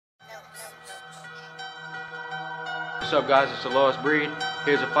What's up, guys? It's the Lost Breed.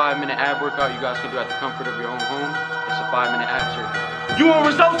 Here's a 5-minute ab workout you guys can do at the comfort of your own home. It's a 5-minute ab circuit. You want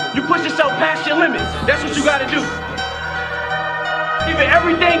results? You push yourself past your limits. That's what you gotta do. Even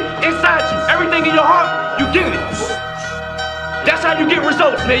everything inside you, everything in your heart, you give it. That's how you get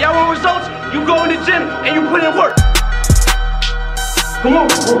results, man. Y'all want results? You go in the gym and you put in work. Come on,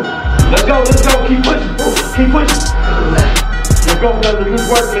 bro. Let's go, keep pushing, keep pushing. Let's go, brother, good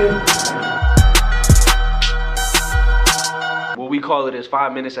work, man. What we call it is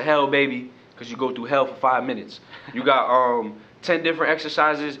 5 minutes of hell, baby, because you go through hell for 5 minutes. You got 10 different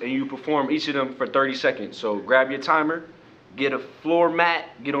exercises and you perform each of them for 30 seconds. So grab your timer, get a floor mat,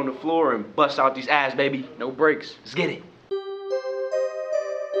 get on the floor and bust out these abs, baby. No breaks. Let's get it.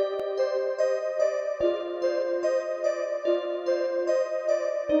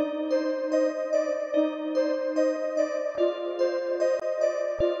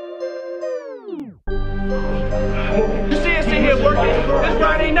 You see us in here working. It's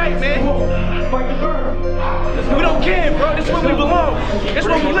Friday night, man. We don't care, bro. This is where we belong. This is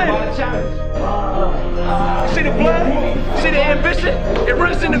where we live. You see the blood? You see the ambition? It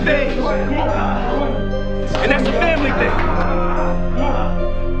runs in the veins. And that's a family thing.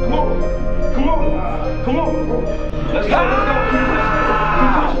 Come on. Let's go.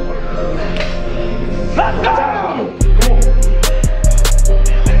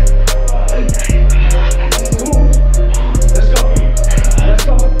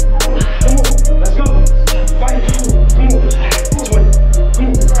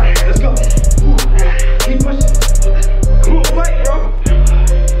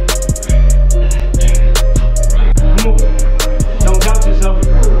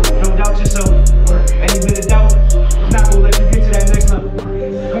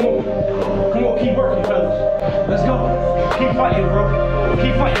 Let's go. Keep fighting, bro.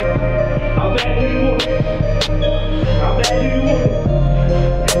 Keep fighting. How bad do you want it? How bad do you want it?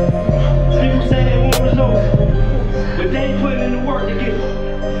 People say they want results, but they ain't putting in the work to get it.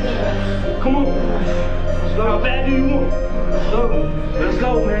 Come on. How bad do you want it? Let's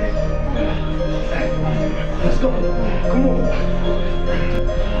go, man. Let's go. Come on.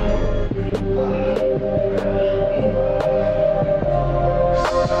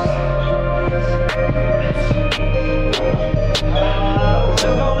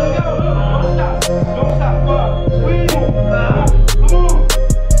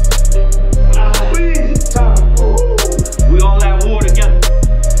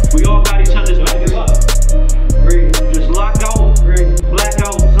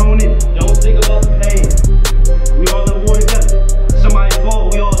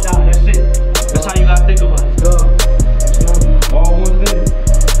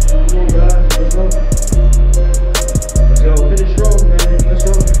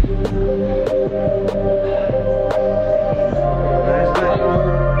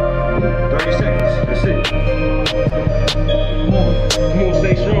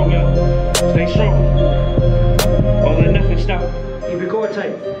 Keep your core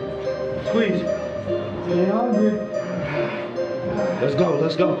tight. Squeeze. Let's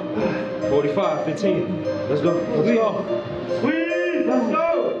go. 45, 15. Let's go. Squeeze. Let's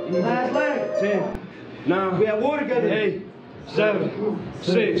go. Last leg. 10, 9. We have water together. 8, 7,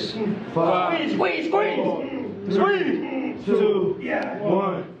 6, 5. Squeeze. 2,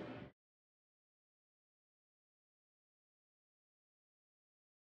 1.